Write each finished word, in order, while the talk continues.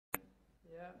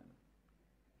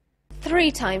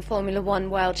Three-time Formula One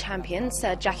world champion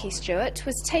Sir Jackie Stewart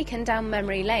was taken down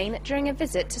memory lane during a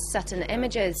visit to Sutton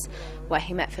Images, where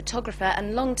he met photographer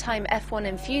and long-time F1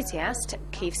 enthusiast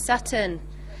Keith Sutton.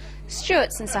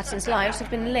 Stewart's and Sutton's lives have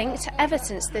been linked ever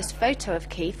since this photo of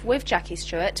Keith with Jackie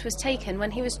Stewart was taken when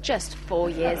he was just 4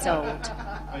 years old.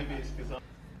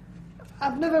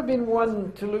 I've never been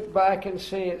one to look back and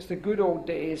say it's the good old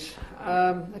days.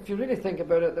 If you really think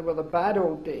about it, they were the bad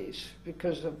old days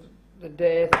because of the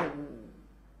death and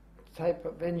type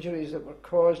of injuries that were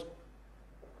caused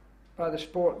by the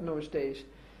sport in those days.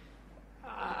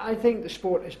 I think the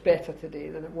sport is better today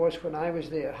than it was when I was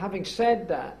there. Having said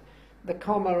that, the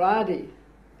camaraderie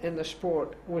in the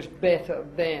sport was better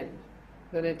then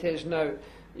than it is now.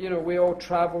 You know, we all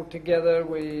travelled together,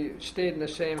 we stayed in the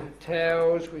same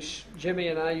hotels, Jimmy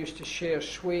and I used to share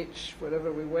suites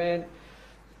wherever we went.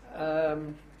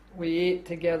 We ate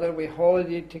together, we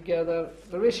holidayed together.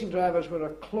 The racing drivers were a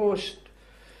close-knit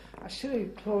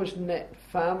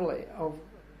family of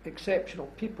exceptional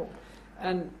people.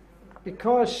 And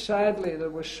because, sadly, there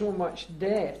was so much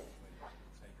death,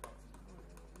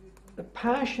 the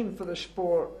passion for the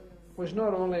sport was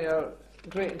not only a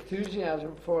great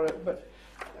enthusiasm for it, but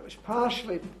it was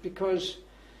partially because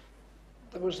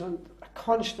there was a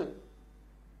constant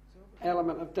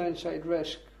element of downside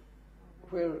risk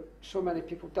where so many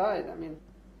people died. I mean,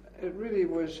 it really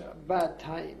was a bad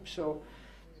time. So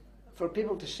for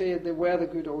people to say they were the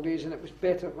good old days and it was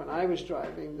better when I was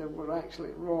driving, they were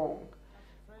actually wrong.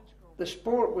 The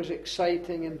sport was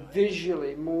exciting and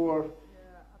visually more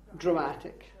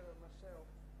dramatic.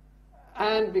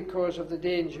 And because of the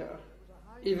danger,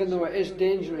 even though it is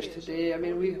dangerous today, I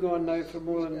mean, we've gone now for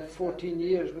more than 14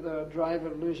 years without a driver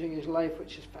losing his life,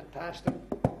 which is fantastic.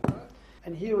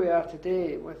 And here we are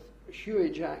today with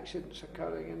huge accidents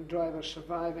occurring and drivers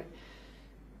surviving.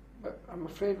 But I'm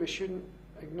afraid we shouldn't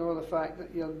ignore the fact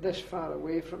that you're this far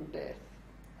away from death.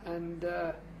 And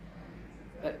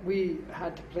we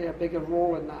had to play a bigger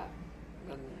role in that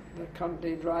than the current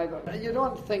day driver. You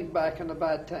don't think back on the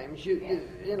bad times.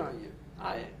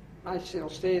 I still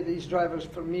say these drivers,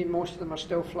 for me, most of them are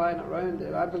still flying around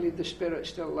there. I believe the spirit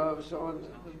still lives on.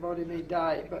 The body may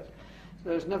die, but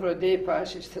there's never a day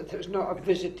passes that there's not a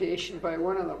visitation by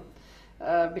one of them,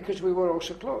 because we were all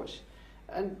so close.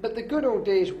 But the good old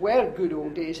days were good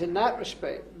old days in that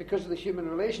respect, because of the human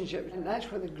relationship, and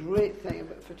that's what the great thing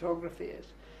about photography is.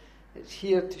 It's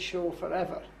here to show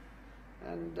forever.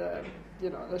 And,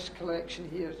 this collection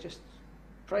here is just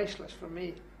priceless for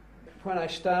me. When I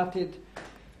started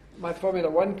my Formula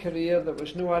One career, there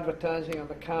was no advertising on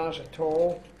the cars at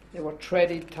all. They were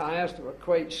treaded tyres, they were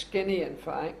quite skinny in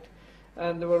fact,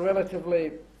 and they were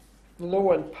relatively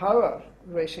low in power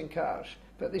racing cars,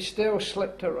 but they still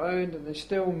slipped around and they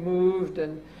still moved,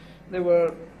 and they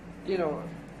were,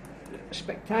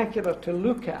 spectacular to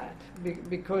look at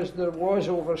because there was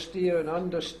oversteer and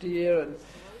understeer, and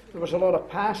there was a lot of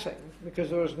passing because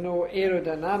there was no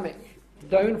aerodynamic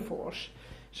downforce.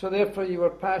 So therefore you were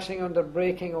passing under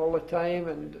braking all the time,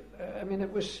 and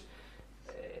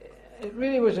it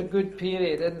really was a good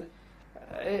period, and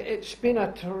it's been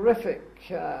a terrific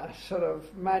sort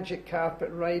of magic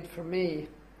carpet ride for me.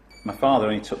 My father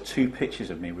only took 2 pictures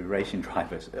of me with racing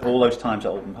drivers, all those times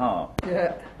at Oulton Park.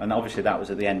 Yeah. And obviously that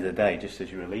was at the end of the day, just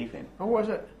as you were leaving. Oh, was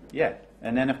it? Yeah.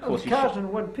 And then of course... cars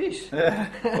in one piece. Well,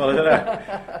 I don't know.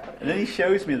 And then he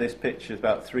shows me this picture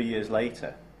about 3 years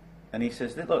later. And he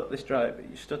says, look, this driver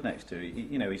you stood next to,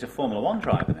 he's a Formula One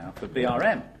driver now for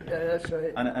BRM. Yeah, that's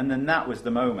right. And then that was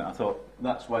the moment. I thought,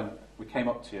 that's when we came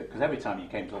up to you. Because every time you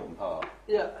came to Oulton Park,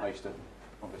 yeah, I used to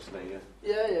obviously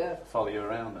follow you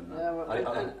around. And,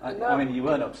 I mean, you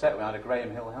weren't upset when I had a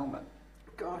Graham Hill helmet.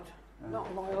 God,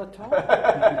 not loyal at all.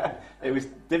 It was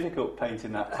difficult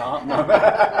painting that part.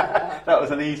 That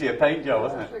was an easier paint job,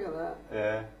 wasn't it? Look at that.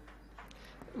 Yeah.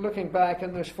 Looking back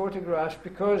on those photographs,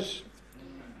 because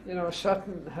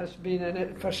Sutton has been in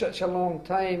it for such a long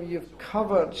time, you've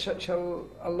covered such a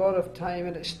lot of time,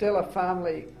 and it's still a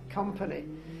family company,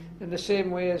 in the same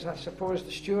way as I suppose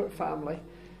the Stewart family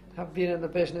have been in the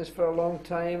business for a long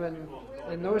time,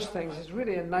 and those things is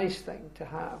really a nice thing to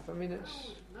have. I mean,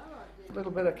 it's a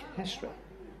little bit of history.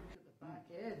 Back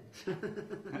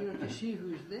end, to see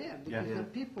who's there, because the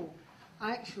people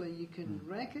actually you can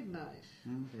recognise. I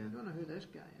don't know who this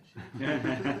guy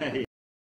is.